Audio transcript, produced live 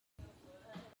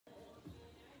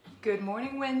Good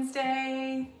morning,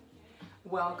 Wednesday.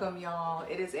 Welcome, y'all.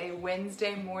 It is a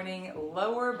Wednesday morning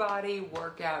lower body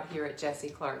workout here at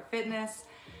Jessie Clark Fitness.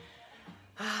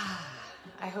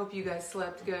 I hope you guys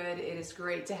slept good. It is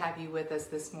great to have you with us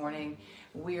this morning.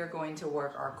 We are going to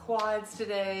work our quads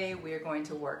today. We are going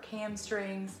to work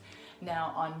hamstrings.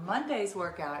 Now, on Monday's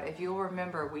workout, if you'll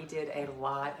remember, we did a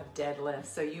lot of deadlifts.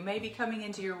 So you may be coming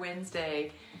into your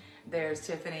Wednesday, there's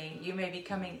Tiffany, you may be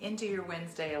coming into your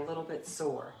Wednesday a little bit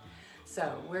sore.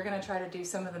 So we're gonna try to do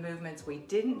some of the movements we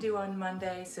didn't do on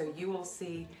Monday, so you will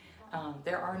see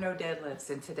there are no deadlifts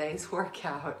in today's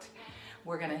workout.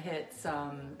 We're gonna hit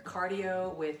some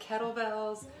cardio with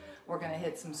kettlebells, we're gonna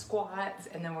hit some squats,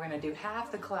 and then we're gonna do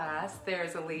half the class.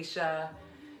 There's Alicia.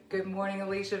 Good morning,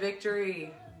 Alicia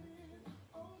Victory.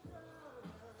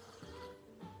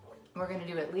 We're gonna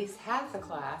do at least half the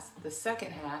class, the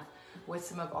second half, with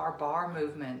some of our bar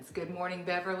movements. Good morning,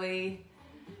 Beverly.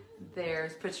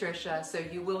 There's Patricia. So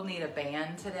you will need a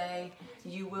band today.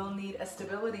 You will need a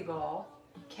stability ball,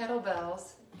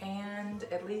 kettlebells, and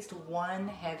at least one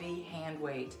heavy hand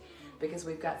weight because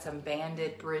we've got some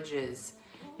banded bridges.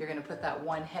 You're gonna put that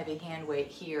one heavy hand weight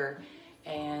here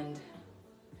and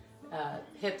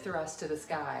hip thrust to the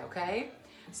sky, okay?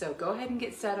 So go ahead and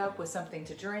get set up with something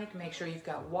to drink. Make sure you've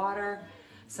got water,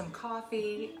 some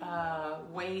coffee,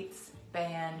 weights,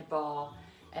 band, ball,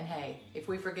 and hey, if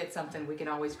we forget something, we can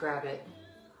always grab it.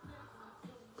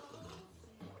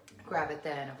 Grab it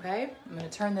then, okay? I'm gonna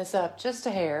turn this up just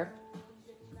a hair.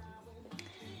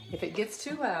 If it gets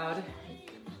too loud,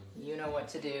 you know what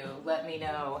to do. Let me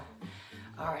know.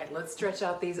 All right, let's stretch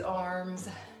out these arms.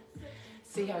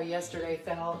 See how yesterday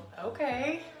felt.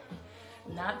 Okay,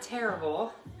 not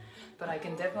terrible, but I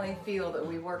can definitely feel that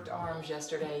we worked arms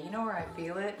yesterday. You know where I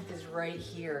feel it? Is right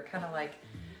here, kind of like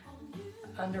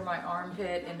under my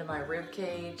armpit, into my rib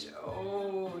cage.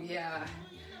 Oh yeah.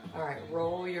 All right,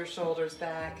 roll your shoulders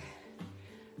back.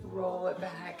 Roll it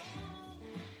back.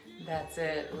 That's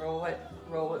it, roll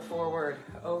it forward.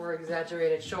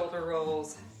 Over-exaggerated shoulder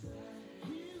rolls.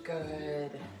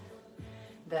 Good.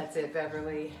 That's it,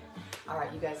 Beverly. All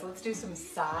right, you guys, let's do some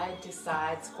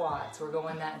side-to-side squats. We're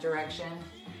going that direction.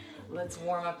 Let's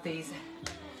warm up these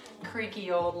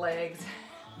creaky old legs.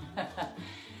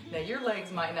 Now your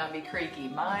legs might not be creaky.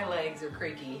 My legs are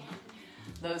creaky.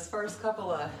 Those first couple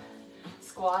of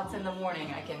squats in the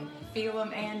morning, I can feel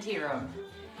them and hear them.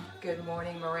 Good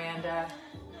morning, Miranda.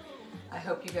 I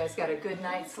hope you guys got a good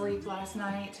night's sleep last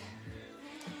night.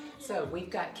 So we've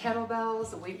got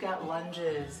kettlebells, we've got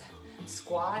lunges,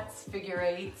 squats, figure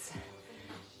eights,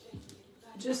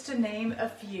 just to name a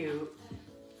few.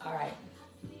 All right,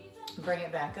 bring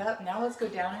it back up. Now let's go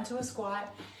down into a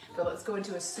squat, but let's go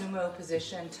into a sumo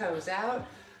position, toes out.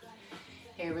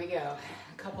 Here we go,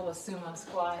 a couple of sumo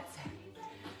squats.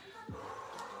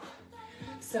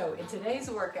 So in today's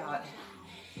workout,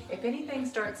 if anything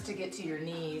starts to get to your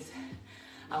knees,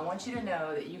 I want you to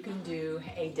know that you can do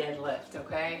a deadlift,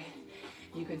 okay?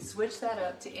 You can switch that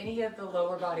up to any of the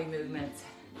lower body movements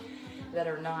that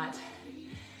are not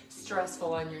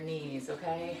stressful on your knees,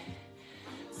 okay?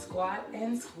 Squat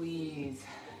and squeeze.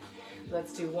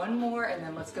 Let's do one more and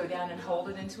then let's go down and hold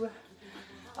it into a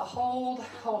hold.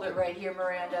 Hold it right here,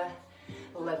 Miranda.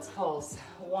 Let's pulse.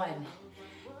 1,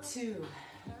 2,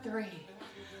 3,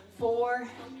 4,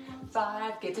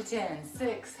 5, get to 10,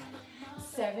 6,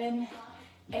 7,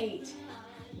 8,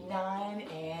 9,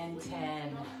 and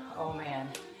 10. Oh man,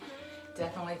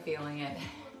 definitely feeling it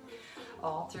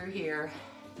all through here.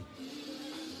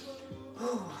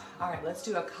 Whew. All right, let's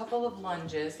do a couple of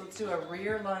lunges. Let's do a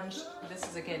rear lunge. This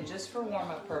is again just for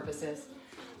warm-up purposes.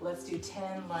 Let's do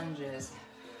 10 lunges.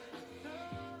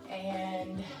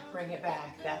 And bring it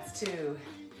back. That's 2,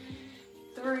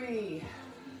 3,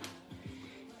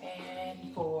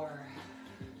 and 4,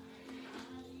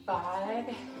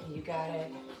 5, you got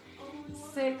it,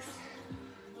 6,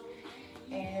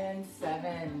 and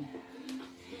 7,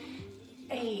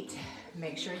 8,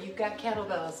 make sure you've got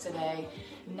kettlebells today,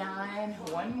 9,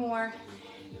 one more,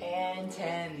 and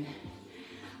 10.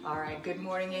 All right, good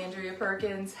morning, Andrea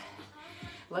Perkins.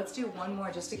 Let's do one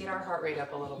more just to get our heart rate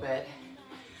up a little bit.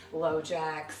 Low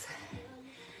jacks.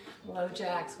 Low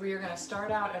jacks. We are gonna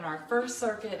start out in our first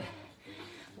circuit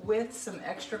with some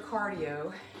extra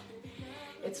cardio.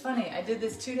 It's funny, I did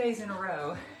this 2 days in a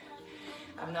row.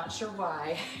 I'm not sure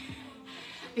why.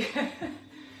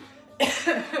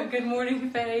 Good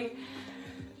morning, Faye.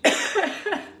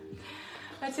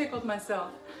 I tickled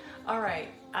myself. All right,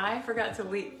 I forgot to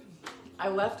leave. I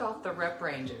left off the rep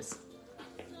ranges.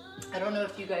 I don't know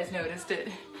if you guys noticed it.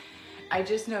 I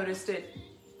just noticed it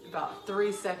about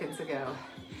 3 seconds ago.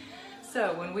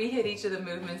 So when we hit each of the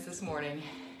movements this morning,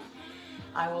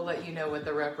 I will let you know what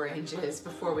the rep range is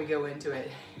before we go into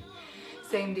it.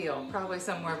 Same deal, probably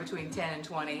somewhere between 10 and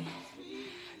 20.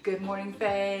 Good morning,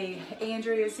 Faye.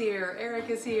 Andrea's here, Eric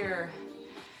is here.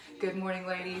 Good morning,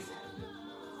 ladies.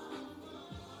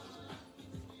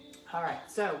 All right,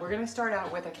 so we're gonna start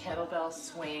out with a kettlebell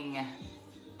swing.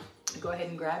 Go ahead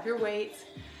and grab your weights.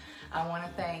 I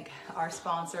wanna thank our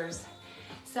sponsors,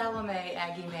 Salome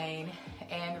Aggie Main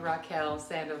and Raquel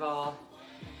Sandoval.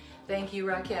 Thank you,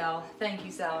 Raquel. Thank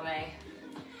you, Salome.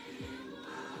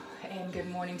 And good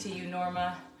morning to you,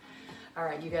 Norma. All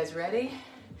right, you guys ready?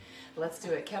 Let's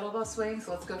do it. Kettlebell swings.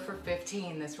 Let's go for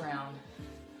 15 this round.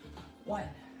 1,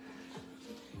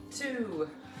 2,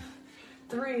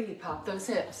 3. Pop those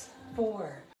hips.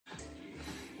 4,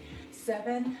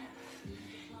 7,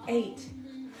 8,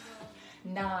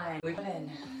 9,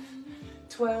 11,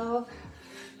 12,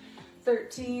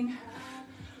 13,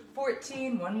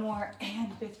 14, one more,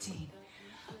 and 15.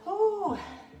 Oh,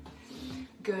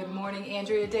 good morning,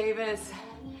 Andrea Davis.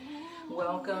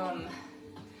 Welcome.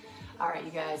 All right,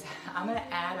 you guys, I'm gonna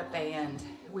add a band.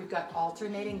 We've got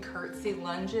alternating curtsy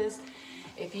lunges.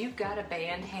 If you've got a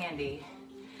band handy,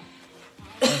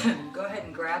 go ahead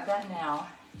and grab that now.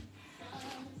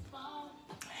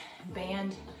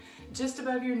 Band just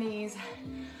above your knees,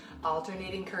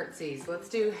 alternating curtsies. Let's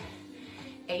do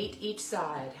 8 each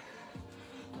side.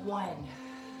 1,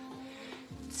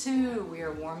 2, we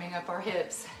are warming up our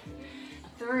hips.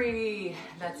 3,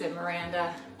 that's it,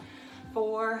 Miranda.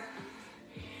 4,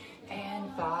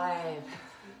 and 5,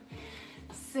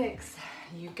 6,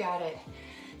 you got it.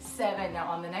 7, now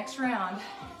on the next round,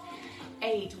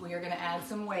 8, we are gonna add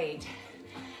some weight.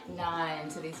 9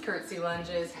 to these curtsy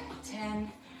lunges.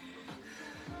 10,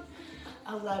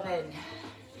 11,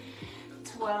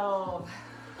 12,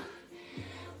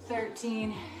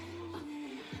 13,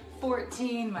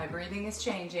 14, my breathing is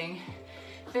changing.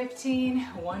 15,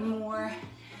 one more,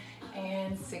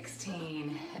 and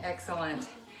 16. Excellent.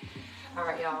 All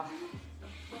right, y'all,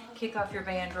 kick off your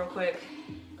band real quick.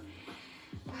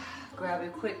 Grab a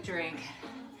quick drink.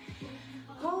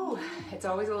 Ooh, it's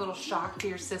always a little shock to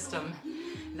your system,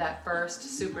 that first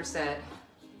superset.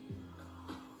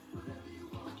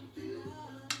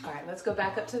 All right, let's go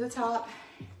back up to the top.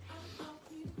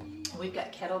 We've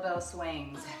got kettlebell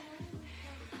swings.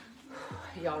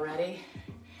 Y'all ready?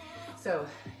 So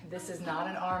this is not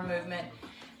an arm movement.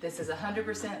 This is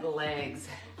 100% legs.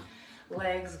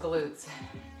 Legs, glutes.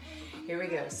 Here we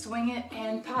go. Swing it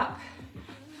and pop.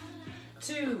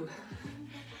 2,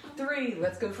 3.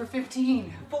 Let's go for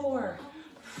 15. 4,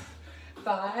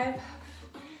 5,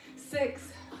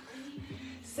 6,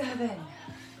 7,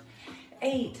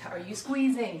 8. Are you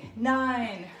squeezing?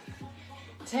 9,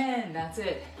 10. That's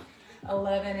it.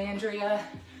 11, Andrea.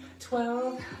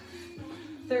 12,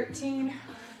 13,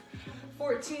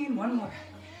 14. One more.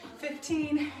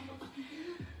 15.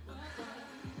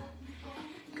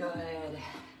 Good.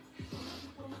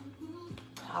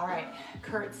 All right,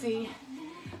 curtsy,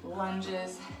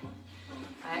 lunges.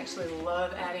 I actually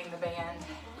love adding the band.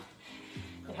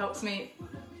 It helps me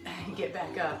get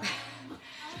back up.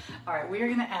 All right, we are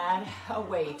gonna add a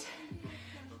weight.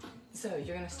 So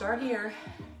you're gonna start here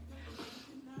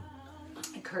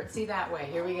and curtsy that way.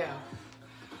 Here we go.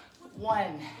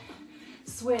 1,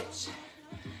 switch.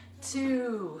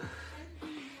 2,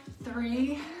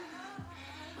 3,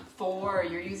 4,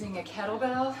 you're using a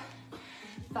kettlebell.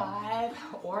 5,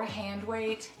 or a hand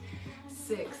weight.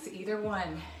 6, either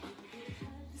one.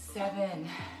 7,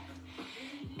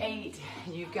 8,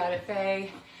 you've got it,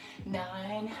 Faye.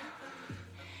 9,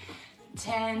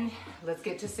 10, let's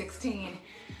get to 16.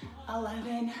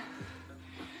 11,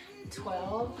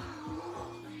 12,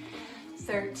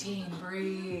 13,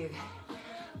 breathe.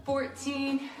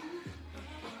 14,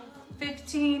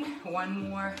 15, one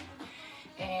more,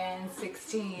 and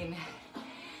 16.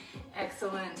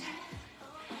 Excellent.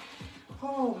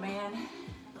 Oh man.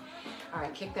 All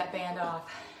right, kick that band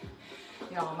off.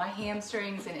 Y'all, my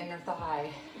hamstrings and inner thigh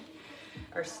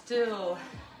are still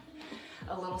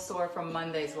a little sore from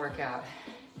Monday's workout.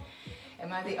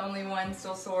 Am I the only one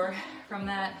still sore from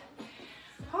that?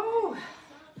 Oh.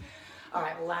 All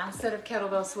right, last set of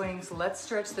kettlebell swings. Let's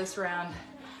stretch this round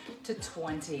to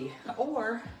 20.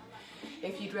 Or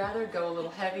if you'd rather go a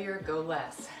little heavier, go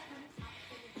less.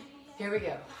 Here we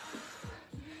go.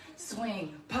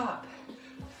 Swing, pop.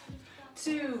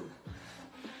 2,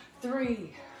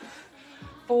 3,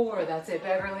 4, that's it,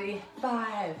 Beverly.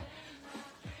 5,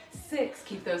 6,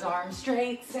 keep those arms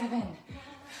straight. 7,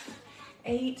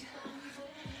 8,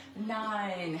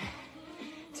 9,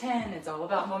 10, it's all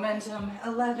about momentum.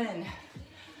 11,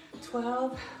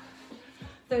 12,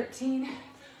 13,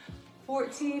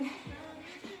 14,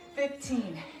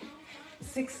 15,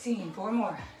 16, 4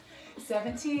 more,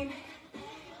 17,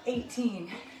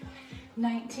 18,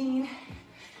 19,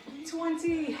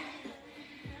 20.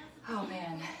 Oh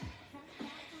man.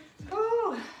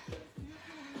 Ooh.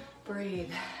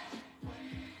 Breathe.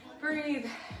 Breathe.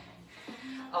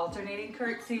 Alternating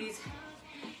curtsies.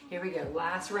 Here we go.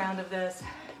 Last round of this.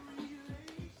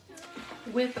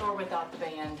 With or without the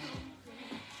band.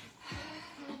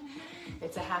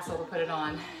 It's a hassle to put it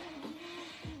on,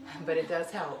 but it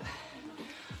does help.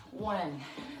 1,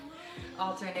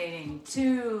 alternating,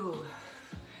 2,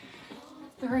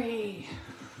 3,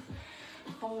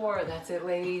 4, that's it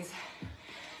ladies.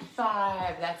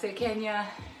 5, that's it Kenya.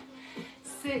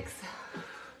 6,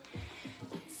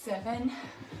 7,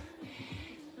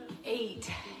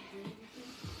 8,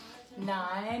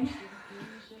 9,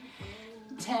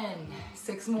 10,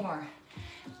 6 more,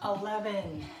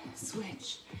 11,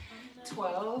 switch,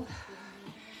 12,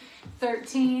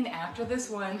 13, after this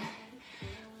one,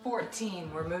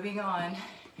 14, we're moving on,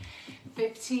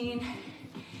 15,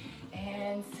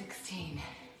 and 16.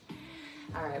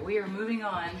 All right, we are moving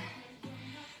on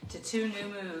to 2 new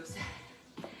moves.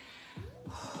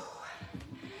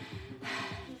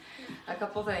 A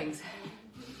couple things.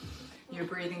 Your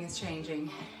breathing is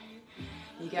changing.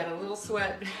 You got a little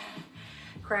sweat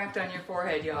cracked on your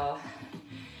forehead, y'all.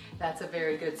 That's a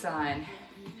very good sign.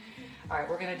 All right,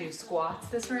 we're gonna do squats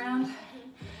this round.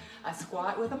 A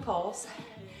squat with a pulse,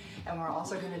 and we're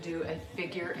also gonna do a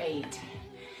figure 8,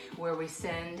 where we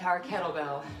send our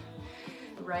kettlebell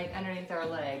right underneath our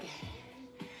leg.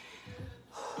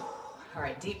 All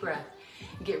right, deep breath.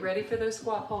 Get ready for those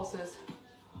squat pulses.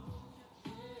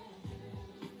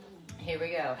 Here we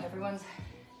go. Everyone's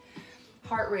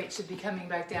heart rate should be coming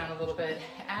back down a little bit.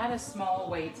 Add a small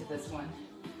weight to this one.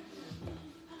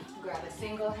 Grab a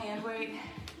single hand weight.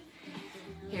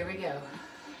 Here we go.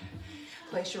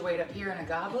 Place your weight up here in a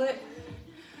goblet.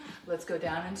 Let's go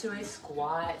down into a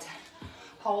squat.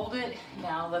 Hold it.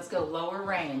 Now let's go lower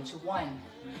range. 1,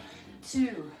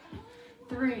 2,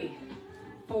 3,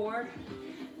 4,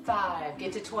 5.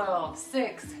 Get to 12.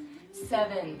 6,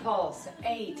 7. Pulse.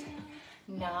 8,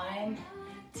 9,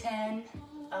 10,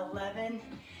 11,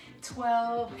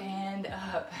 12, and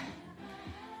up.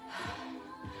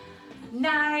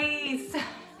 Nice.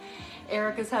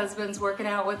 Erica's husband's working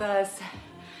out with us.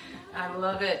 I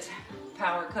love it.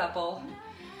 Power couple.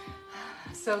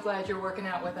 So glad you're working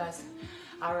out with us.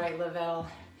 All right, Lavelle,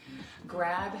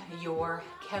 grab your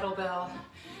kettlebell.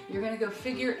 You're gonna go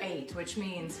figure 8, which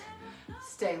means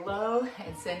stay low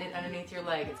and send it underneath your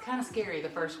leg. It's kind of scary, the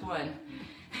first one.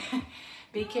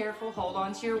 Be careful, hold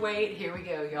on to your weight. Here we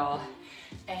go, y'all.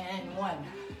 And 1,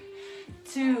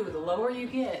 2, the lower you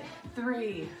get.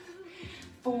 3,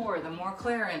 4, the more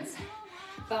clearance.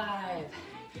 5,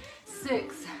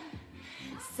 6,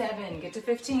 7, get to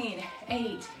 15,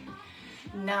 8,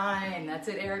 9, that's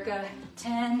it, Erica.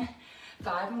 10,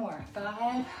 5 more.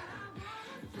 5,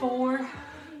 4,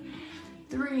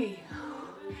 3,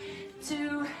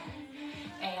 2,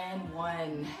 and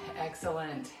 1.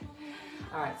 Excellent.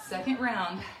 All right, second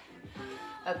round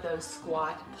of those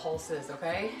squat pulses,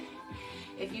 okay?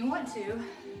 If you want to,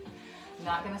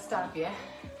 not gonna stop you,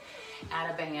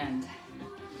 add a band.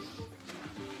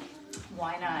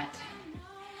 Why not?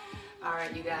 All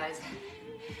right, you guys,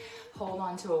 hold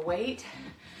on to a weight.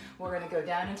 We're gonna go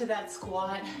down into that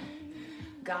squat,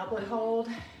 goblet hold,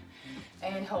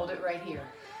 and hold it right here.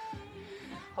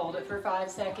 Hold it for 5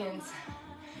 seconds.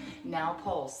 Now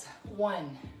pulse.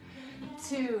 1,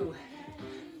 2,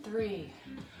 3,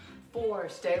 4,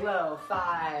 stay low.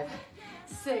 5,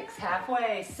 6,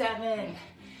 halfway. 7,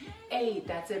 8,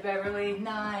 that's it, Beverly.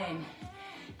 9,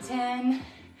 10,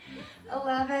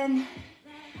 11,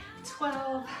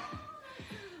 12.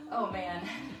 Oh man.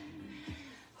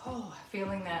 Oh,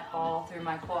 feeling that all through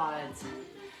my quads.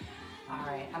 All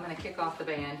right, I'm gonna kick off the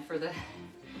band for the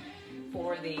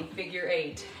figure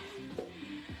 8.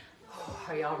 Oh,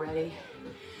 are y'all ready?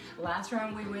 Last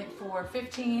round we went for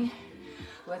 15.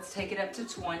 Let's take it up to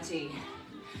 20.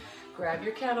 Grab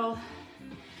your kettle,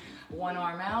 one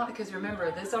arm out, because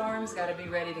remember, this arm's gotta be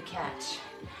ready to catch.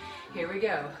 Here we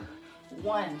go.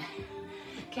 1,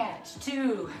 catch.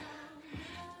 2,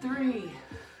 3,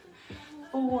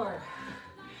 4,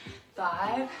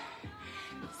 5,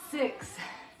 6,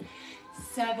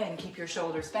 7. Keep your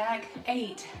shoulders back.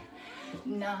 8,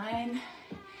 9,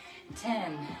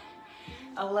 10,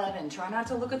 11. Try not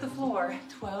to look at the floor.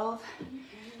 12,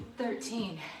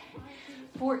 13,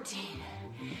 14,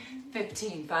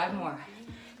 15. 5 more.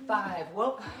 5,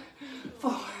 whoop.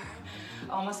 4,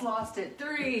 almost lost it.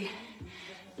 3,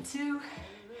 2,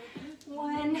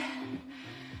 1.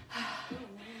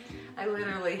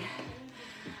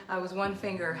 I was one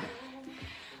finger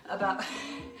about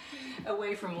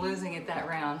away from losing it that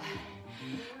round.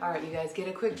 All right, you guys, get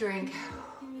a quick drink.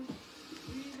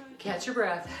 Catch your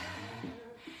breath.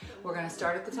 We're gonna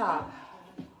start at the top.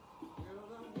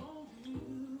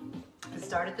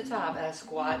 Start at the top at a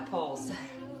squat pulse.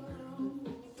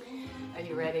 Are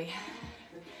you ready?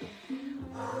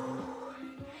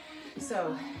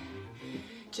 So,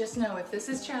 just know if this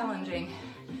is challenging,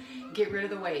 get rid of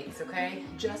the weights, okay?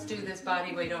 Just do this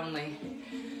body weight only.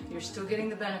 You're still getting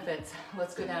the benefits.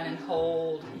 Let's go down and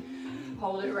hold.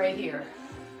 Hold it right here.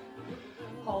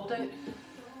 Hold it.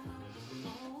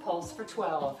 Pulse for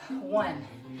 12. 1,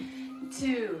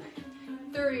 2,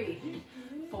 3,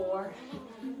 4,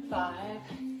 5,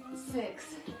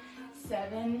 6,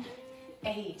 7,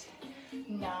 8,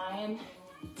 9,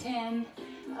 10,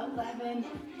 11,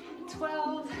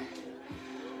 12.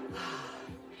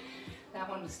 That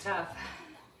one was tough.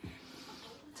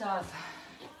 Tough.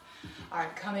 All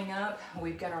right, coming up,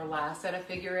 we've got our last set of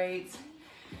figure eights.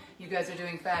 You guys are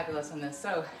doing fabulous on this.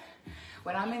 So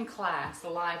when I'm in class, a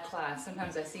live class,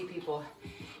 sometimes I see people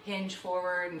hinge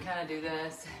forward and kind of do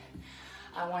this.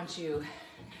 I want you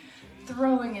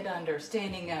throwing it under,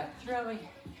 standing up, throwing.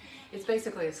 It's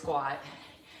basically a squat.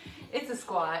 It's a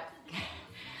squat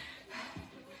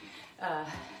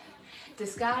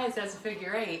disguised as a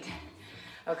figure eight.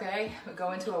 Okay, we'll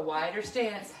go into a wider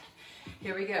stance.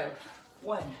 Here we go.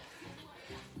 1,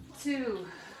 2,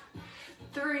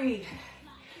 3,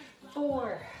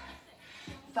 4,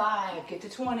 5, get to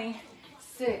 20,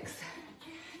 6,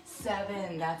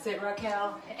 7, that's it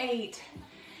Raquel, 8,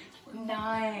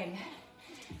 9,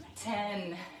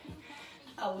 10,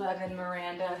 11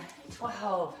 Miranda,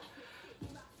 12,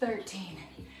 13,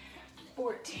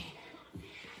 14,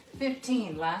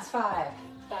 15, last 5,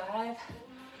 5,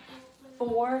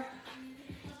 4,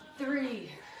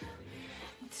 3,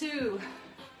 2,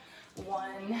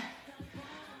 1.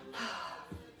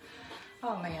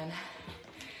 Oh man.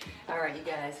 All right, you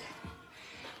guys.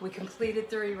 We completed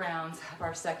 3 rounds of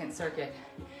our second circuit.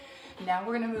 Now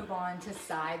we're gonna move on to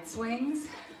side swings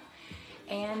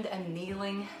and a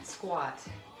kneeling squat.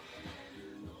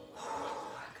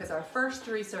 Because our first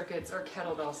 3 circuits are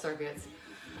kettlebell circuits.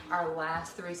 Our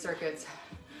last 3 circuits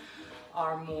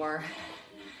are more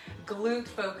glute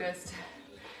focused.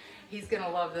 He's gonna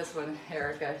love this one,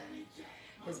 Erica.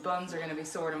 His buns are gonna be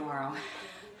sore tomorrow.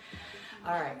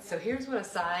 All right, so here's what a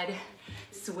side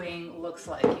swing looks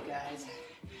like, you guys.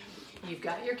 You've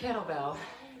got your kettlebell.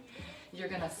 You're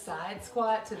gonna side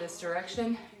squat to this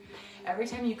direction. Every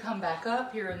time you come back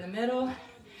up, you're in the middle,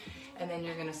 and then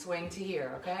you're gonna swing to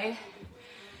here, okay?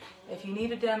 If you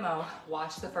need a demo,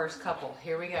 watch the first couple.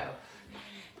 Here we go.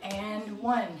 And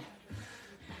 1,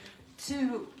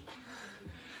 2,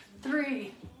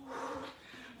 3,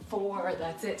 4,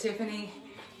 that's it, Tiffany.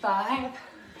 5,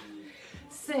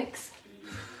 6,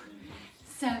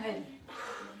 7,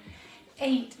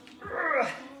 8,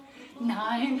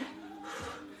 9,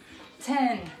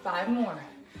 10. 5 more.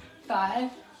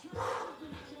 5,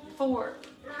 4,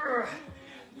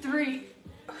 3,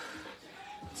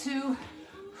 2,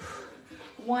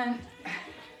 1.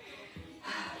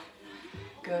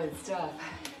 Good stuff.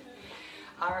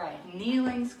 All right,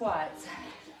 kneeling squats.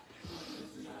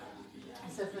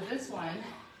 So for this one,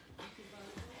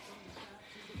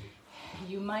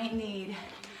 you might need,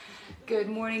 good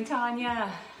morning,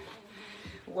 Tanya.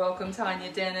 Welcome,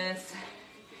 Tanya Dennis.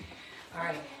 All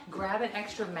right, grab an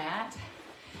extra mat.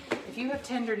 If you have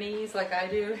tender knees like I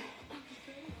do,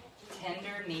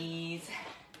 tender knees,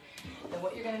 then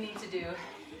what you're gonna need to do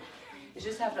is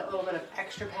just have a little bit of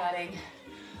extra padding,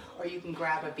 or you can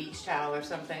grab a beach towel or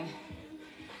something.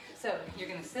 So you're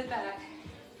gonna sit back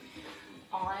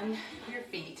on your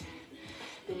feet,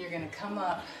 then you're gonna come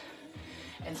up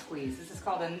and squeeze. This is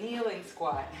called a kneeling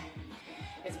squat.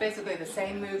 It's basically the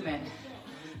same movement,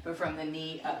 but from the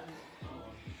knee up.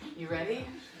 You ready?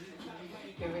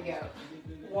 Here we go.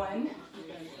 1,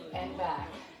 and back.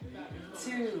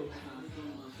 2,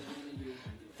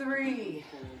 3,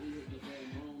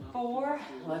 4,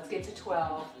 let's get to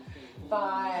 12.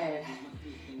 5,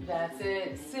 that's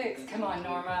it. 6, come on,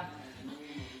 Norma.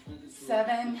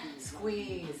 7,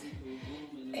 squeeze.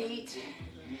 8,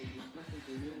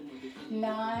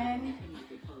 9,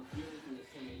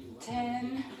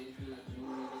 10,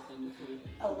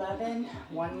 11,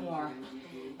 1 more,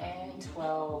 and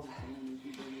 12.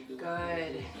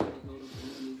 Good.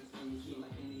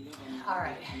 All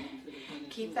right,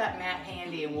 keep that mat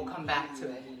handy and we'll come back to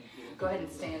it. Go ahead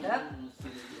and stand up.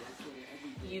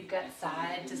 You've got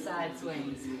side to side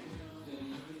swings.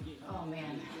 Oh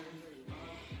man.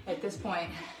 At this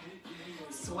point,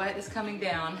 sweat is coming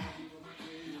down.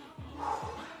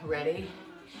 Ready?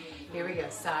 Here we go,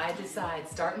 side to side.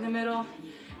 Start in the middle.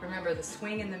 Remember, the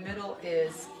swing in the middle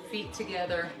is feet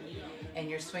together, and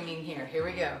you're swinging here. Here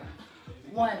we go.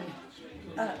 1,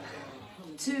 up,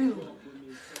 2,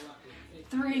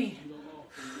 3,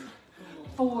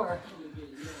 4,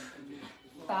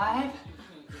 5,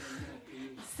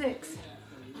 6,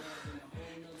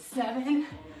 7,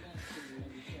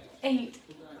 8,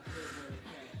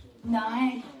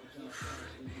 9,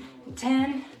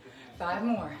 10, 5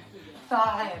 more.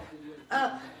 5,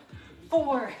 up,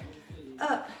 4,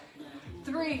 up,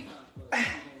 3,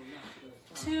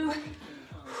 2,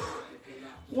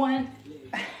 1.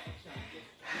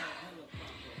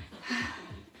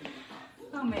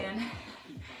 Oh man,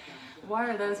 why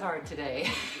are those hard today?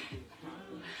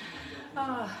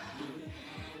 Oh,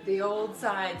 the old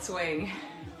side swing.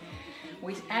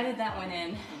 We added that one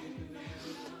in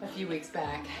a few weeks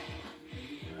back,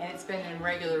 and it's been in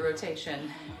regular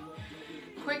rotation.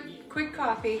 Quick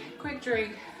coffee, quick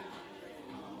drink.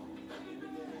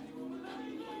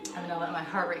 I'm gonna let my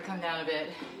heart rate come down a bit.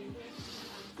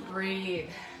 Breathe.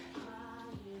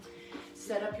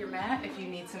 Set up your mat if you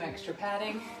need some extra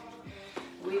padding.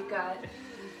 We've got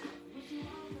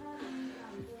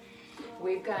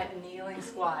kneeling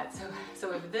squats.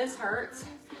 So if this hurts,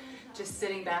 just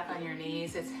sitting back on your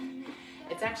knees,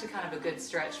 it's actually kind of a good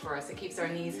stretch for us. It keeps our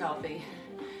knees healthy.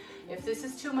 If this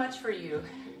is too much for you,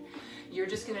 you're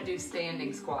just gonna do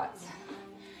standing squats.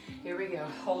 Here we go,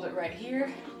 hold it right here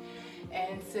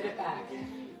and sit it back.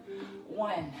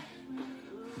 1,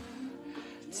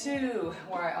 2,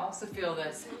 where I also feel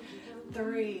this.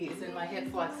 3 is in my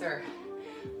hip flexor.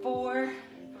 4,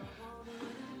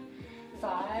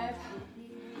 5,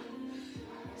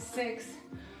 6,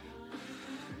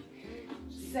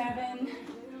 7,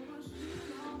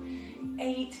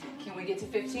 8. Can we get to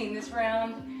 15 this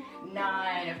round?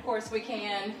 9, of course we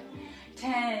can.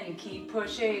 10, keep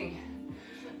pushing.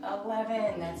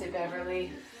 11, that's it,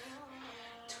 Beverly.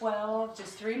 12,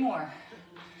 just 3 more.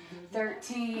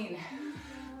 13,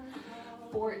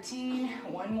 14,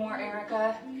 1 more,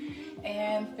 Erica,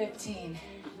 and 15.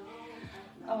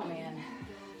 Oh man.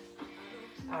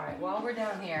 All right, while we're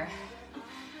down here,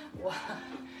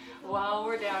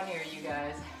 you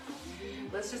guys,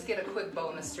 let's just get a quick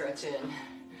bonus stretch in.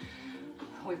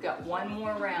 We've got 1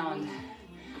 more round.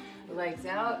 Legs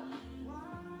out.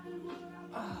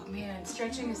 Oh man,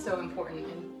 stretching is so important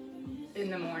in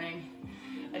the morning,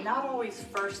 and not always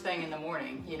first thing in the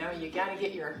morning. You know, you gotta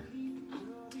get your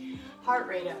heart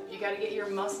rate up. You gotta get your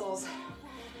muscles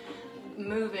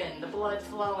moving, the blood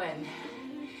flowing.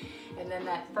 And then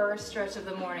that first stretch of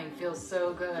the morning feels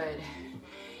so good.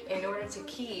 In order to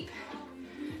keep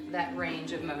that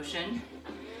range of motion,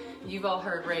 you've all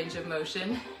heard range of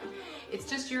motion. It's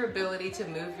just your ability to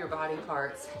move your body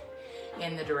parts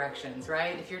in the directions,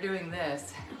 right? If you're doing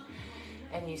this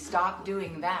and you stop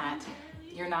doing that,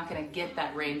 you're not gonna get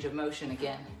that range of motion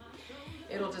again.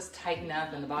 It'll just tighten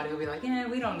up and the body will be like,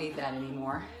 we don't need that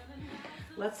anymore.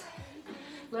 Let's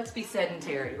be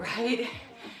sedentary, right?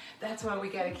 That's why we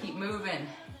gotta keep moving.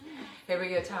 Here we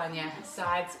go, Tanya.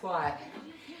 Side squat.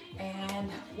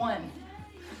 And 1,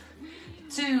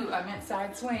 2, I meant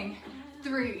side swing.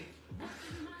 3,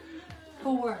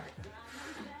 4,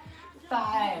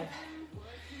 5,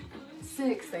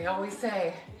 6, they always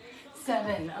say.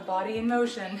 7, a body in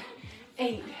motion.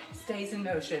 8, stays in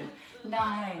motion.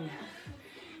 9,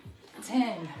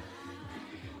 10,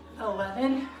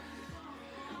 11,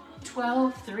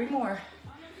 12, 3 more.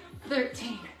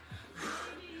 13,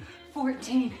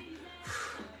 14,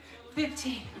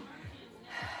 15.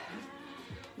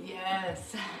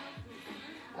 Yes.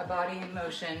 A body in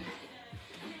motion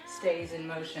stays in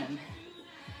motion.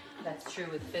 That's true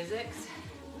with physics.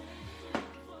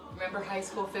 Remember high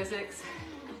school physics?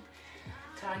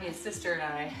 Tanya's sister and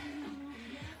I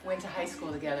went to high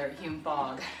school together at Hume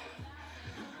Fogg.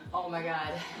 Oh my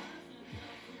God.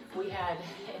 We had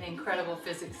an incredible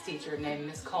physics teacher named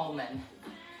Miss Coleman.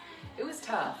 It was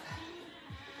tough,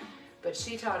 but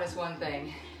she taught us one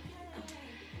thing.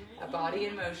 A body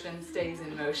in motion stays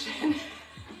in motion.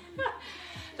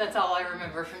 That's all I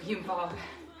remember from Hume Fogg.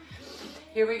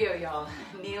 Here we go, y'all.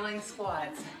 Kneeling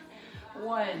squats.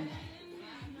 1,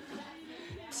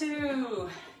 2,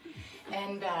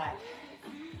 and back.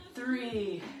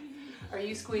 3, are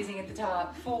you squeezing at the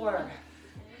top? 4,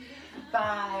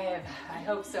 5, I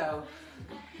hope so.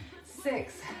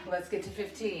 6, let's get to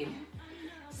 15.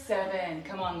 7,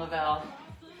 come on, Lavelle.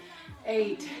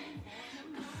 8,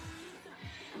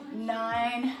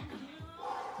 9,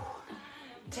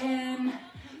 10,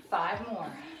 5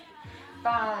 more.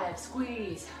 5,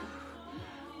 squeeze.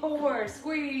 4,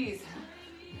 squeeze.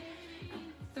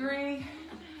 3,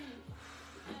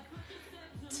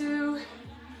 2,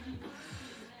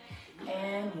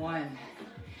 and 1.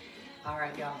 All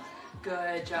right, y'all.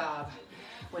 Good job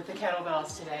with the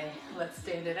kettlebells today. Let's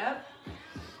stand it up.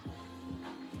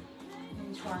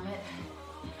 Inchworm it.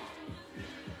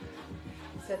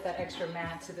 Set that extra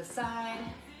mat to the side.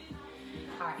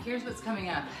 All right, here's what's coming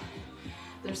up.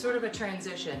 There's sort of a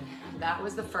transition. That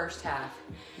was the first half.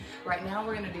 Right now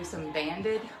we're gonna do some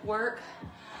banded work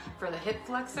for the hip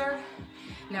flexor.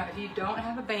 Now, if you don't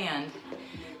have a band,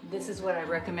 this is what I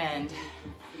recommend.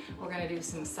 We're gonna do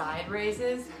some side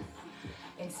raises.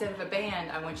 Instead of a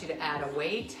band, I want you to add a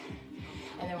weight,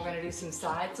 and then we're gonna do some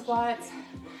side squats.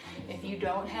 If you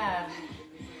don't have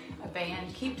a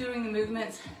band, keep doing the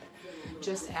movements,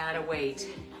 just add a weight.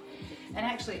 And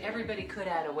actually, everybody could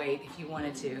add a weight if you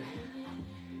wanted to.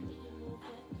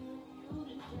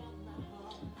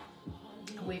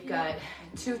 We've got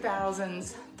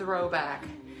 2000s throwback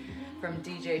from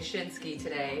DJ Shinsky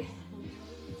today.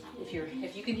 If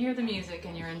you can hear the music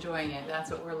and you're enjoying it, that's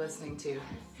what we're listening to.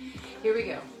 Here we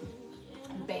go.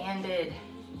 Banded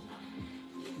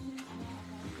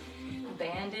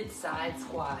side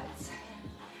squats.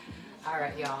 All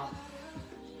right, y'all.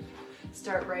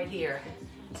 Start right here.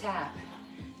 Tap,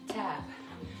 tap,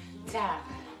 tap,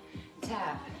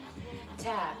 tap,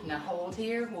 tap. Now hold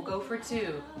here. We'll go for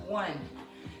 2. 1,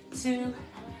 2,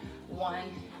 1,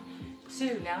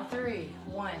 2. Now 3.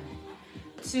 1,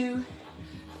 2,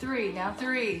 3. Now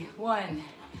 3. 1,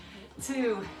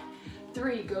 2,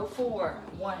 3. Go 4.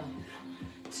 1,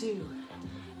 2,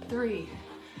 3,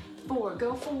 4.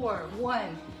 Go 4.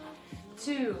 1,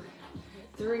 2,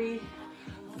 3,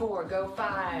 4. Go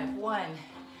 5. 1,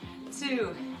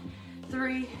 2,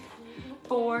 3,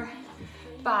 4,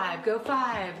 5. Go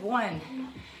 5. 1,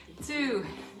 2,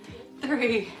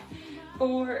 3,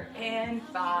 4, and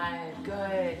 5.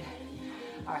 Good.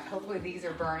 All right, hopefully these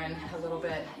are burning a little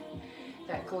bit.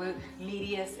 That glute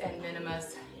medius and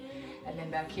minimus, and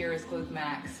then back here is glute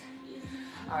max.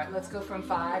 All right, let's go from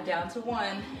 5 down to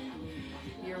 1.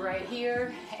 You're right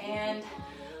here, and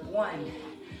 1,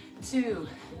 2,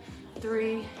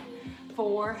 3,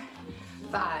 4,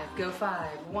 5. Go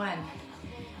 5. 1,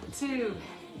 2,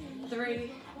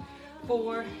 3,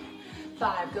 4,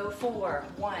 5. Go 4.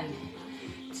 1,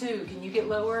 2. Can you get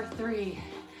lower? 3,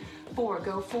 4.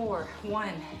 Go 4. 1,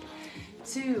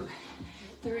 2,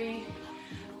 3,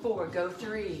 4. Go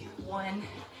 3. 1,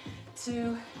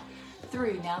 2,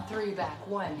 3. Now 3 back.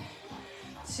 1,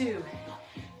 2,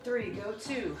 3. Go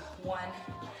 2. 1,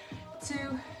 2,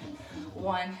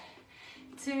 1,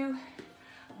 2,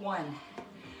 1,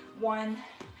 1,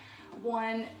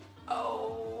 1.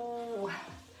 Oh.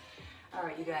 All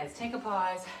right, you guys, take a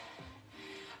pause.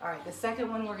 All right, the second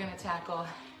one we're gonna tackle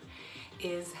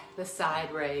is the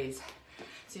side raise.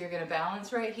 So you're gonna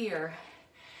balance right here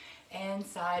and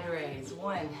side raise.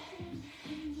 1,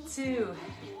 2,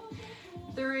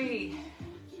 3,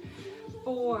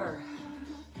 4,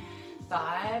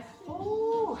 5,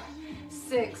 ooh,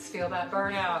 6, feel that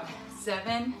burnout.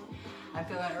 7, I'm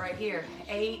feeling it right here.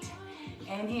 8,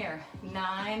 and here.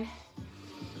 9,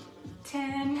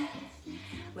 10,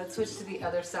 let's switch to the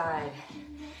other side.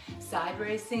 Side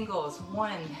raise singles.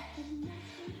 1,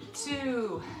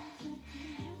 2,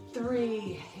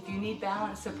 3, if you need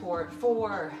balance support.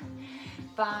 4,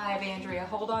 5, Andrea,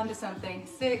 hold on to something.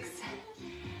 6,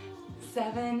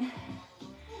 7,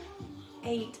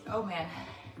 8, oh man,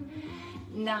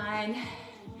 9,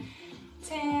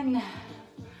 10.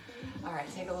 All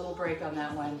right, take a little break on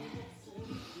that one.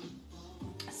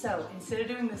 So instead of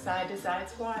doing the side to side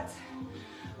squats,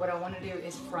 what I want to do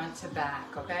is front to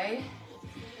back, okay?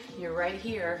 You're right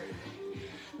here.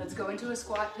 Let's go into a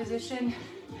squat position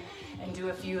and do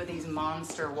a few of these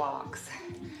monster walks.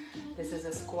 This is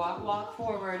a squat walk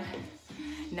forward.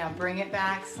 Now bring it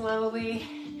back slowly.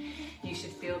 You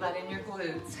should feel that in your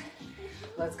glutes.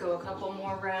 Let's go a couple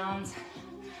more rounds.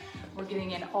 We're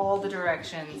getting in all the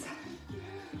directions.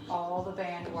 All the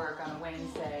band work on a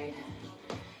Wednesday.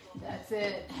 That's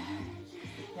it.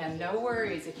 Now no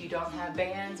worries if you don't have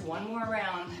bands. One more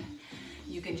round.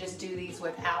 You can just do these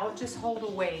without, just hold a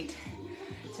weight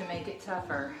to make it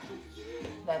tougher.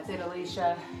 That's it,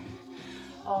 Alicia.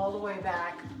 All the way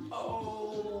back.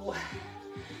 Oh.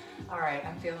 All right,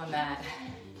 I'm feeling that.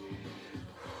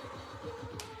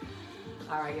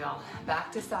 All right, y'all,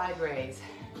 back to side raise.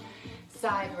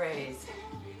 Side raise,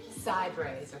 side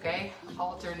raise, okay?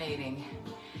 Alternating.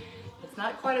 It's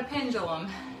not quite a pendulum,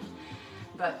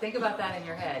 but think about that in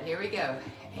your head. Here we go.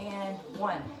 And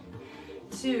 1,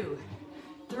 2,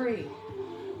 3,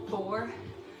 4,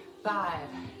 5,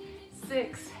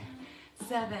 6,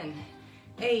 7,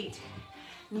 8,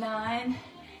 9,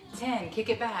 10, kick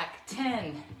it back.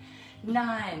 10,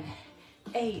 9,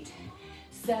 8,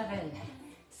 7,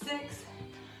 6,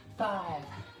 5,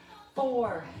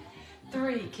 4,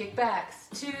 3, kick backs.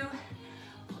 2,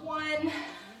 1.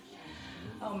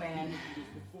 Oh man.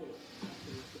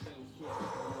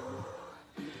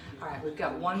 All right, we've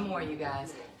got one more, you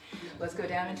guys. Let's go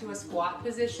down into a squat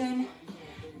position.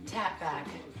 Tap back,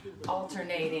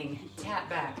 alternating, tap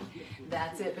back.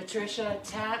 That's it, Patricia.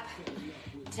 Tap,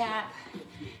 tap,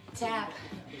 tap,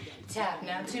 tap.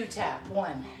 Now 2 tap.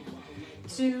 1,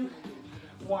 2,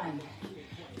 1,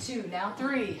 2. Now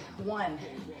 3. 1,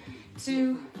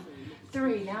 2,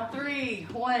 3. Now 3.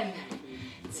 1,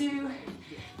 2,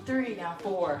 3. Now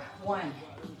 4. 1,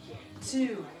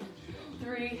 2,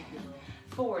 3,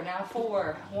 4. Now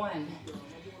 4. 1,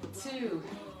 2,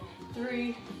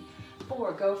 3,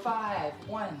 4. Go 5.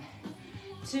 1,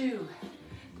 2,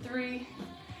 3,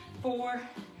 4,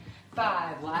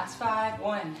 5. Last 5.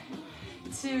 1,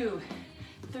 2,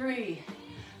 3,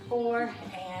 4,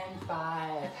 and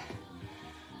 5.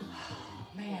 Oh,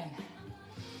 man.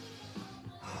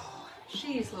 Oh,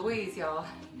 jeez Louise, y'all.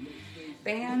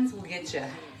 Bands will get you.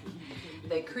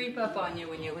 They creep up on you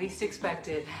when you least expect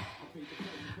it.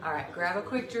 All right, grab a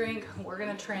quick drink. We're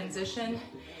gonna transition.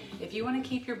 If you wanna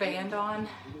keep your band on,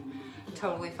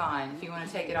 totally fine. If you wanna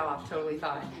take it off, totally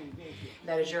fine.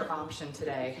 That is your option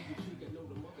today.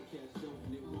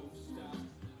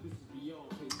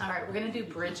 All right, we're gonna do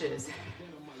bridges.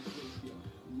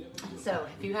 So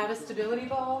if you have a stability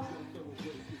ball,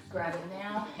 grab it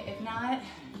now. If not,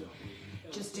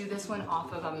 just do this one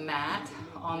off of a mat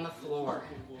on the floor.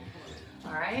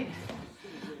 All right,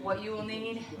 what you will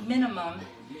need minimum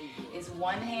is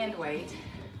one hand weight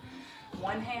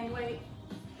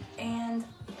and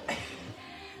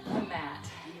a mat,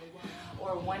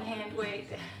 or one hand weight,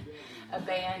 a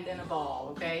band, and a ball,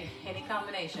 okay? Any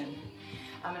combination.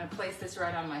 I'm gonna place this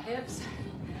right on my hips,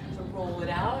 so roll it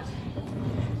out.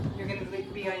 You're gonna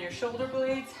be on your shoulder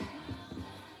blades,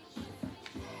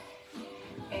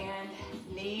 and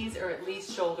knees are at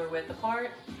least shoulder width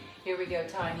apart. Here we go,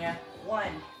 Tanya.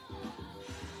 1,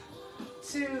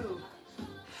 2,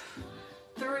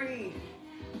 3,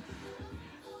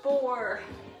 4,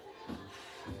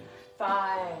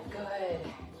 5, good.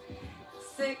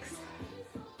 6,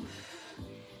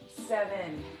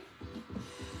 7,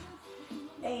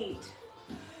 8,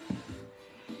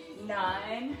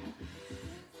 9,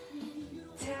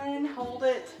 10, hold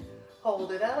it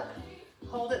up,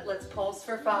 hold it, let's pulse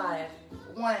for 5.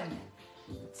 1,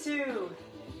 2,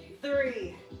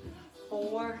 3,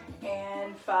 4,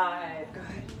 and 5,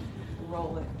 good.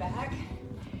 Roll it back,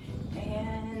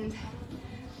 and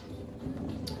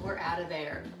we're out of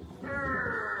there.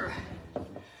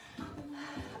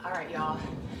 All right, y'all.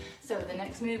 So the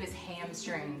next move is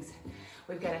hamstrings.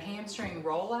 We've got a hamstring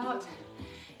rollout.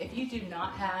 If you do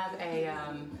not have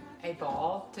a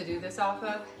ball to do this off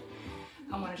of,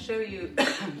 I'm going to show you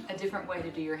a different way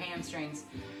to do your hamstrings.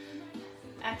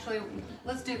 Actually,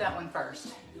 let's do that one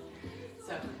first.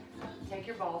 So take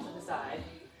your ball to the side.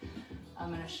 I'm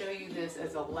going to show you this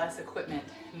as a less equipment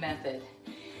method.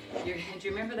 Do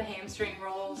you remember the hamstring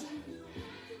rolls?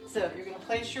 So you're going to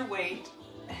place your weight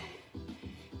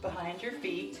behind your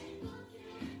feet,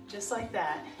 just like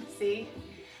that. See,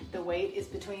 the weight is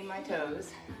between my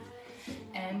toes,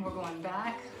 and we're going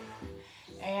back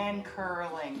and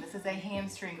curling. This is a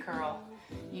hamstring curl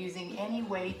using any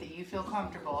weight that you feel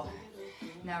comfortable.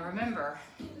 Now remember,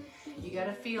 you got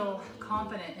to feel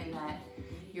confident in that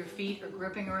your feet are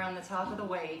gripping around the top of the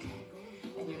weight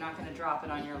and you're not going to drop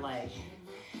it on your leg.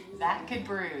 That could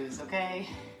bruise, okay?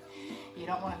 You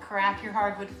don't want to crack your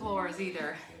hardwood floors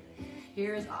either.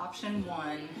 Here's option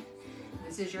 1.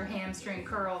 This is your hamstring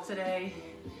curl today.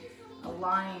 A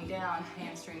lying down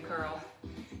hamstring curl.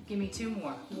 Give me 2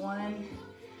 more. 1,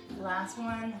 last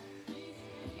one,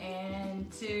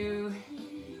 and 2,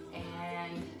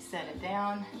 and set it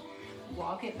down.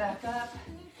 Walk it back up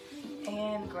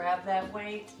and grab that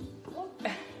weight.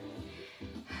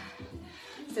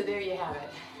 So there you have it.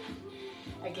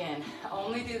 Again,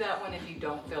 only do that one if you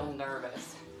don't feel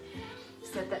nervous.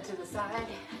 Set that to the side.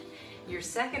 Your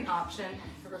second option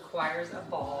requires a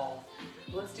ball.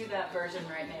 Let's do that version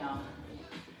right now.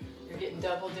 You're getting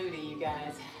double duty, you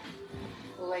guys.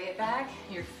 Lay it back.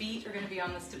 Your feet are going to be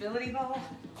on the stability ball.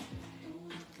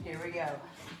 Here we go.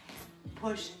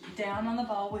 Push down on the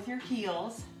ball with your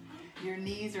heels. Your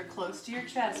knees are close to your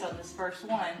chest on this first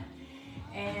one.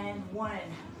 And 1,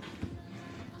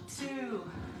 2,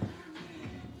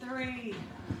 3,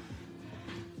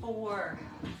 4,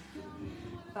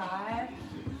 5,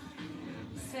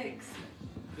 6,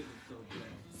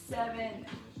 7,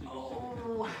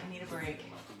 Oh, I need a break.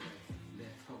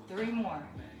 3 more.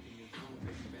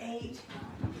 8,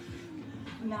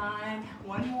 9,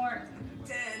 1 more,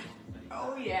 10.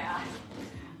 Oh yeah.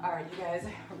 All right, you guys,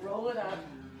 roll it up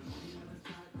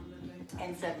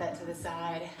and set that to the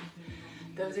side.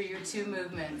 Those are your 2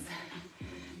 movements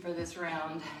for this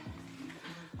round.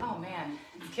 Oh man,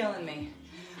 it's killing me.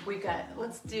 We've got,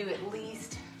 let's do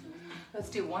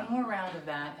 1 more round of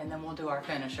that and then we'll do our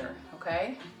finisher,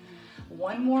 okay?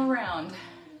 1 more round.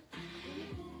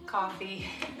 Coffee.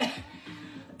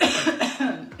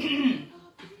 I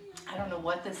don't know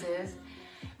what this is,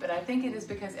 but I think it is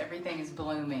because everything is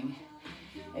blooming.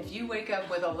 If you wake up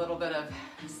with a little bit of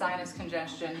sinus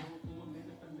congestion,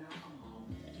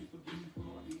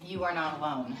 you are not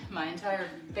alone. My entire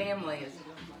family is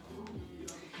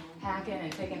hacking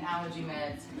and taking allergy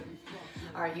meds.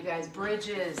 All right, you guys,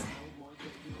 bridges.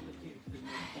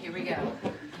 Here we go.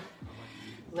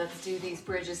 Let's do these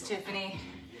bridges, Tiffany.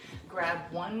 Grab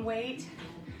 1 weight,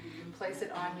 place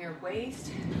it on your waist,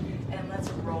 and let's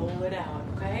roll it out,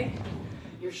 okay?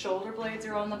 Your shoulder blades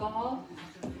are on the ball.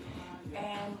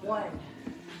 And 1,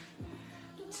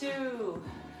 2,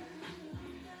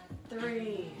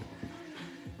 3,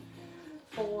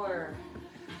 4,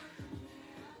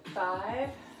 5,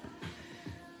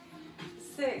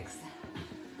 6,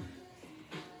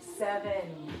 7,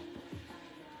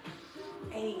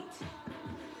 8,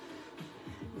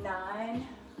 9,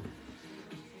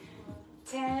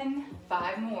 10,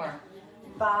 5 more.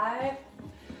 5,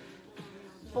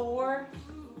 4,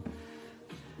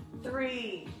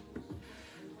 3,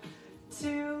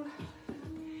 2,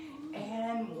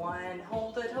 and 1.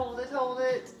 Hold it, hold it, hold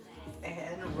it.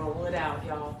 And roll it out,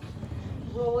 y'all.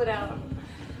 Roll it out.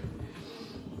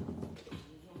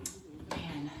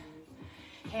 Man,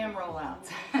 ham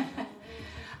rollouts.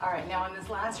 All right, now in this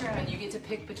last round, you get to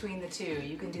pick between the 2.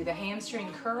 You can do the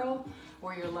hamstring curl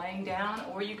where you're laying down,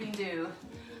 or you can do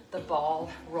the ball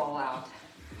rollout.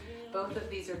 Both of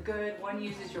these are good. One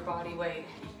uses your body weight.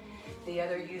 The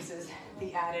other uses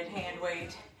the added hand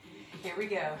weight. Here we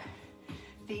go.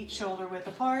 Feet shoulder width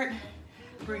apart.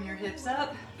 Bring your hips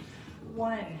up.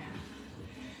 1,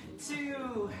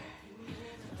 2,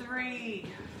 3,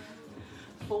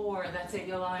 4. That's it,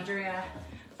 Yolandria.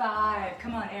 5.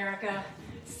 Come on, Erica.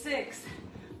 6.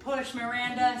 Push,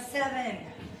 Miranda. 7,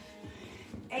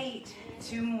 8.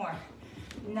 2 more.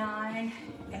 9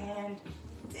 and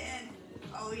 10.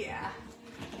 Oh yeah.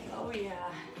 Oh yeah.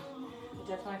 I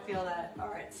definitely feel that. All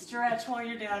right, stretch while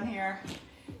you're down here.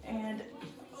 And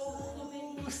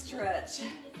oh, stretch.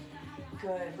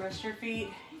 Good. Rest your feet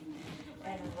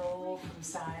and roll from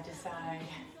side to side.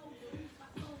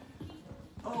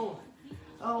 Oh,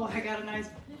 I got a nice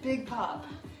big pop.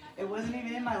 It wasn't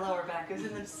even in my lower back. It was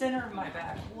in the center of my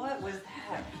back. What was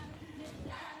that?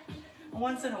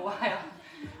 Once in a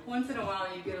while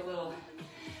you get a little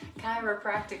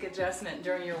chiropractic adjustment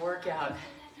during your workout.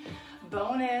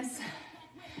 Bonus.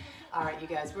 All right, you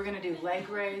guys, we're gonna do leg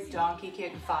raise, donkey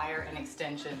kick, fire, and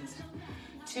extensions.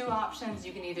 2 options.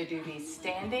 You can either do these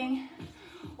standing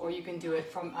or you can do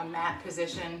it from a mat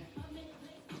position.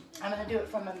 I'm gonna do it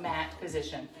from a mat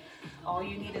position. All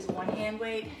you need is 1 hand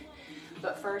weight,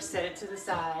 but first set it to the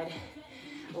side,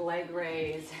 leg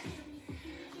raise.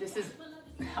 This is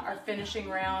our finishing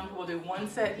round. We'll do 1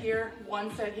 set here, 1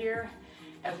 set here,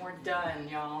 and we're done,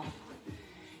 y'all.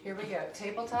 Here we go,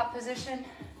 tabletop position.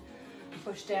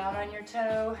 Push down on your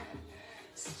toe,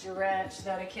 stretch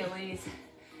that Achilles,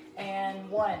 and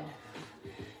 1,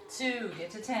 2,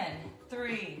 get to 10,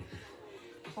 3,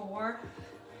 4,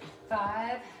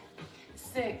 5,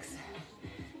 6,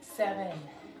 7,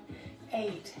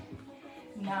 8,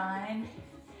 9,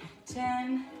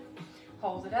 10.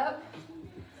 Hold it up,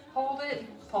 hold it,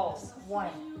 pulse. 1,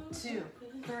 2,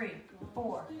 3,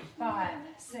 4, 5,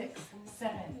 6,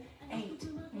 7, 8,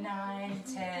 9,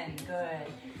 10. Good.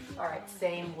 All right,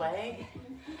 same leg.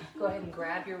 Go ahead and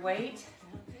grab your weight.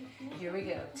 Here we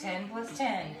go. 10 plus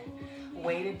 10.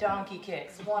 Weighted donkey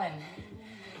kicks. 1,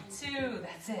 2,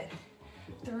 that's it.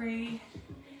 3,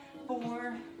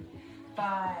 4,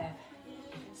 5,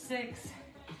 6,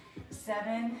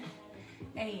 7,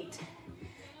 8,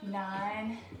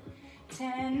 9,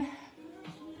 10.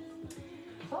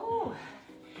 Oh,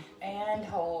 and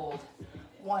hold.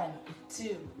 1,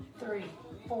 2, 3,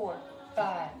 4,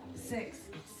 5, 6,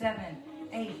 7,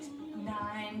 8,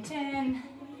 9, 10.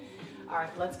 All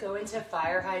right, let's go into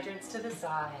fire hydrants to the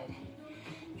side.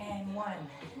 And 1,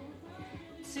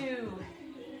 2,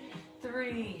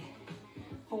 3,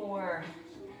 4,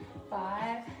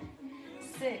 5,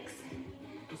 6,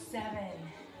 7,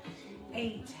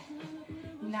 8,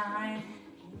 9,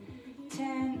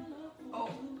 10. Oh,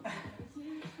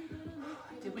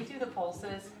 the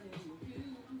pulses.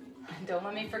 Don't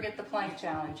let me forget the plank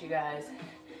challenge, you guys.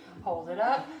 Hold it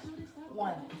up.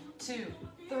 1, 2,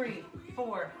 3,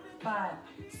 4, 5,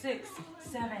 6,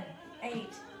 7, 8,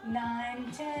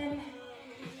 9, 10.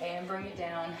 And bring it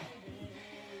down.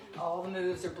 All the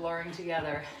moves are blurring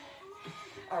together.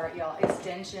 All right, y'all,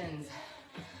 extensions.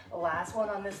 Last one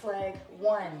on this leg.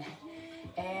 1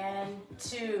 and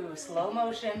 2. Slow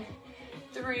motion.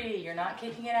 3, you're not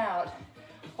kicking it out.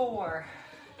 4,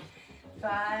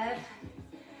 5,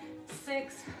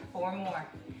 6, 4 more.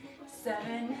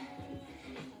 7,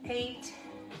 8,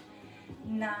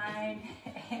 9,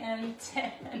 and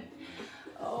 10.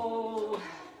 Oh,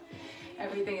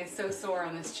 everything is so sore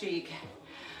on this cheek.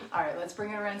 All right, let's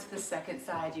bring it around to the second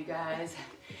side, you guys.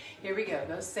 Here we go,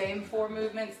 those same 4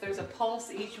 movements. There's a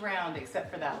pulse each round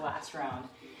except for that last round.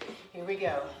 Here we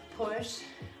go, push,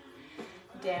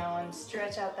 down,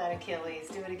 stretch out that Achilles.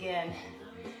 Do it again.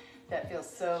 That feels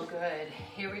so good.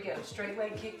 Here we go, straight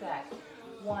leg kick back.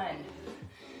 1,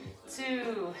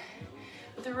 2,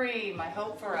 3, my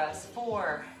hope for us.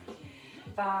 4,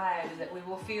 5, that we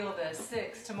will feel this.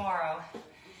 6 tomorrow.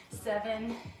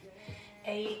 7,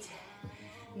 8,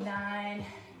 9,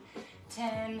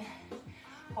 10.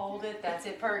 Hold it, that's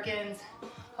it, Perkins.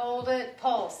 Hold it,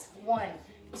 pulse. 1,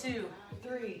 2,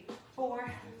 3,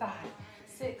 4, 5,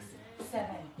 6, 7,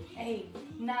 8,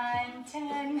 9,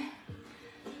 10.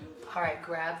 All right,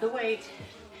 grab the weight.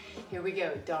 Here we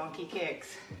go, donkey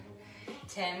kicks.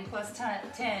 10 plus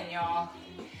 10, y'all.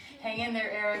 Hang in there,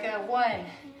 Erica. 1,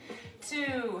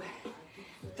 2,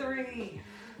 3,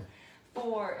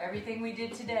 4. Everything we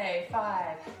did today.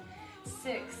 5,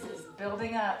 6 is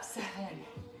building up. 7,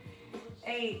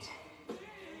 8,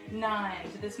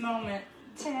 9 to this moment.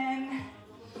 10.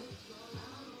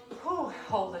 Whew.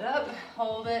 Hold it up.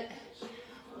 Hold it.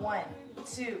 1,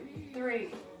 2, 3,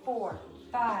 4,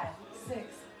 5, 6,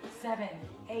 7,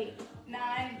 8,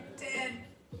 9, 10.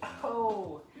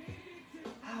 Oh,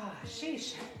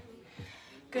 sheesh.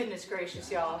 Goodness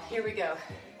gracious, y'all. Here we go.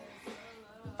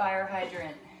 Fire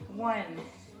hydrant. 1,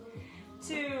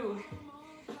 2,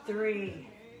 3,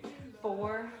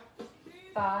 4,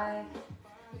 5,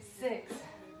 6,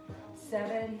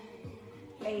 7,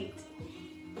 8,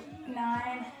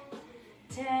 9,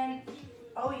 10.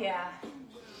 Oh yeah.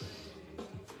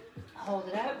 Hold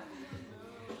it up.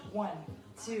 1,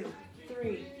 2,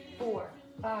 3, 4,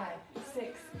 5,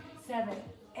 6, 7,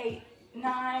 8,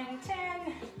 9,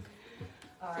 10.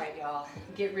 All right, y'all,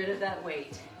 get rid of that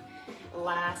weight.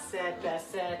 Last set,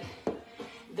 best set,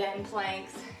 then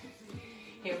planks.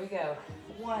 Here we go.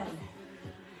 1,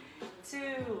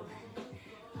 2,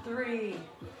 3,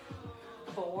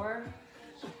 4,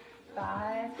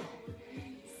 5,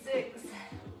 6,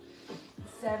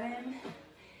 7,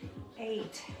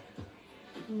 8,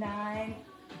 9,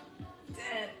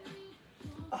 10.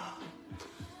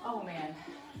 Oh man.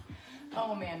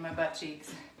 Oh man, my butt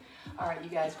cheeks. All right, you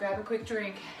guys, grab a quick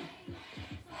drink.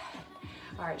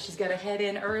 All right, she's got to head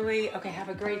in early. Okay, have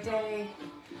a great day.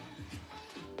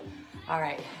 All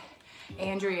right,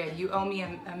 Andrea, you owe me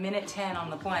a minute 10 on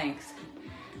the planks.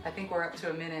 I think we're up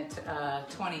to a minute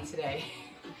 20 today.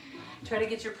 Try to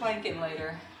get your plank in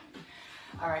later.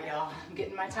 All right, y'all, I'm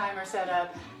getting my timer set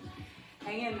up.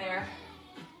 Hang in there.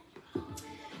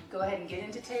 Go ahead and get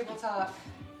into tabletop.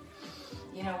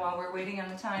 You know, while we're waiting on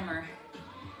the timer,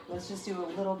 let's just do a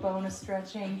little bonus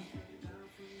stretching.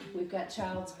 We've got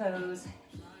child's pose.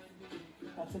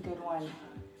 That's a good one.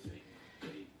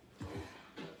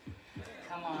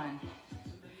 Come on.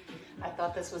 I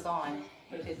thought this was on.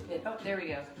 Oh, there we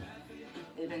go.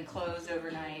 It had been closed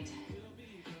overnight.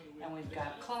 And we've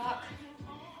got clock,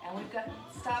 and we've got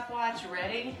stopwatch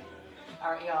ready.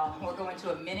 All right, y'all, we're going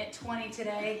to a minute 20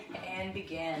 today and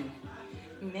begin.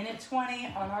 Minute 20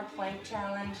 on our plank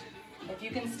challenge. If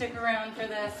you can stick around for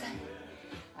this,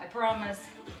 I promise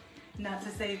not to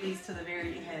save these to the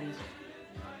very end.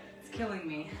 It's killing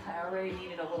me. I already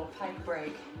needed a little pike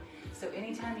break. So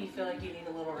anytime you feel like you need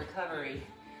a little recovery,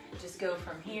 just go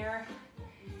from here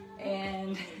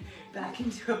and back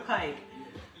into a pike.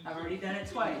 I've already done it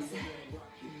twice.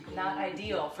 Not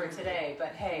ideal for today, but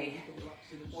hey,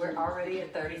 we're already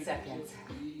at 30 seconds.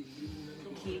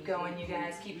 Keep going, you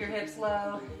guys. Keep your hips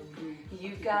low.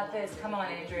 You've got this. Come on,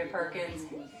 Andrea Perkins,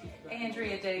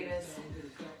 Andrea Davis,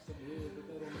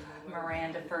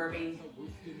 Miranda Furby,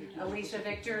 Alicia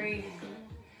Victory,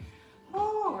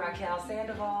 oh, Raquel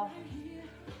Sandoval,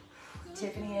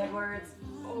 Tiffany Edwards.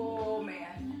 Oh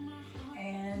man,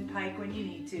 and pike when you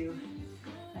need to.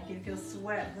 I can feel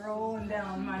sweat rolling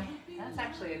down my. That's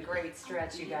actually a great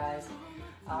stretch, you guys.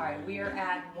 All right, we are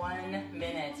at 1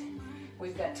 minute.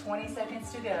 We've got 20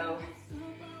 seconds to go.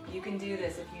 You You can do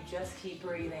this if you just keep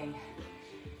breathing.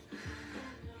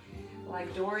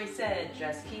 Like Dory said,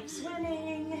 just keep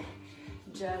swimming,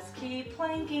 just keep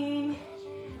planking.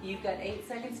 You've got 8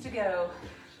 seconds to go.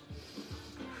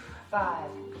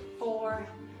 5, 4,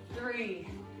 3,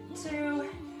 2,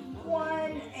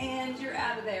 1, and you're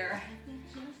out of there.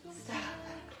 Stop.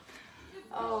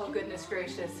 Oh, goodness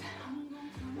gracious.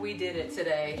 We did it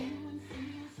today.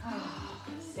 Oh,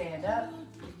 stand up.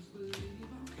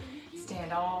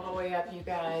 Stand all the way up, you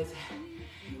guys.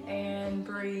 And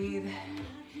breathe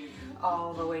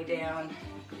all the way down.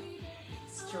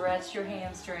 Stretch your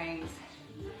hamstrings.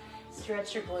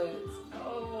 Stretch your glutes.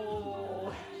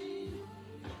 Oh.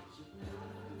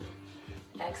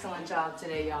 Excellent job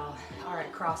today, y'all. All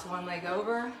right, cross one leg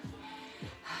over.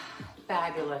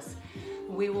 Fabulous.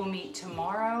 We will meet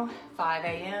tomorrow, 5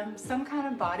 a.m. Some kind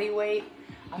of body weight.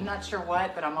 I'm not sure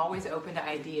what, but I'm always open to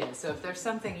ideas. So if there's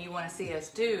something you want to see us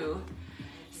do,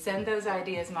 send those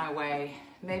ideas my way.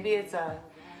 Maybe it's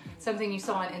something you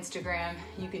saw on Instagram.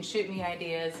 You can shoot me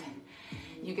ideas.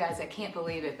 You guys, I can't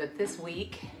believe it, but this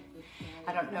week,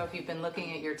 I don't know if you've been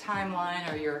looking at your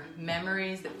timeline or your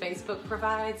memories that Facebook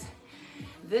provides.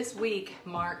 This week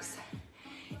marks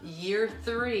year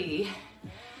 3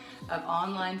 of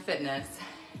online fitness.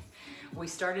 We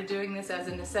started doing this as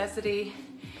a necessity,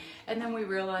 and then we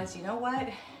realized, you know what?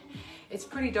 It's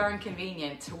pretty darn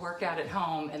convenient to work out at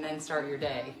home and then start your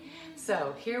day.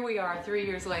 So here we are 3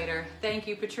 years later. Thank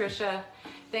you, Patricia.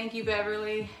 Thank you,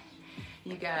 Beverly.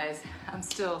 You guys, I'm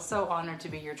still so honored to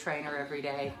be your trainer every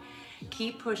day.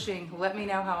 Keep pushing. Let me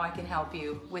know how I can help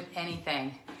you with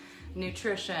anything.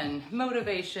 Nutrition,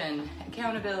 motivation,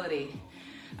 accountability.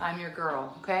 I'm your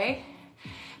girl, okay?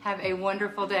 Have a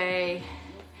wonderful day.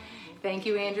 Thank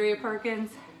you, Andrea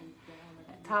Perkins.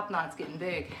 That top knot's getting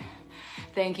big.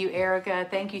 Thank you, Erica.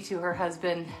 Thank you to her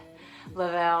husband,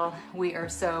 Lavelle. We are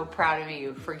so proud of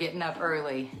you for getting up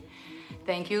early.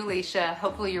 Thank you, Alicia.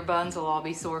 Hopefully your buns will all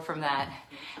be sore from that.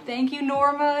 Thank you,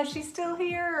 Norma. She's still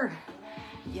here.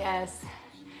 Yes.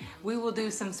 We will do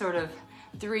some sort of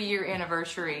 3-year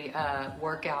anniversary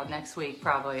workout next week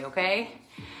probably, okay?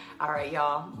 All right,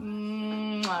 y'all.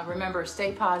 Remember,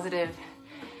 stay positive.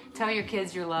 Tell your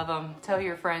kids you love them. Tell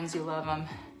your friends you love them.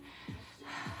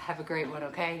 Have a great one,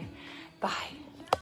 okay? Bye.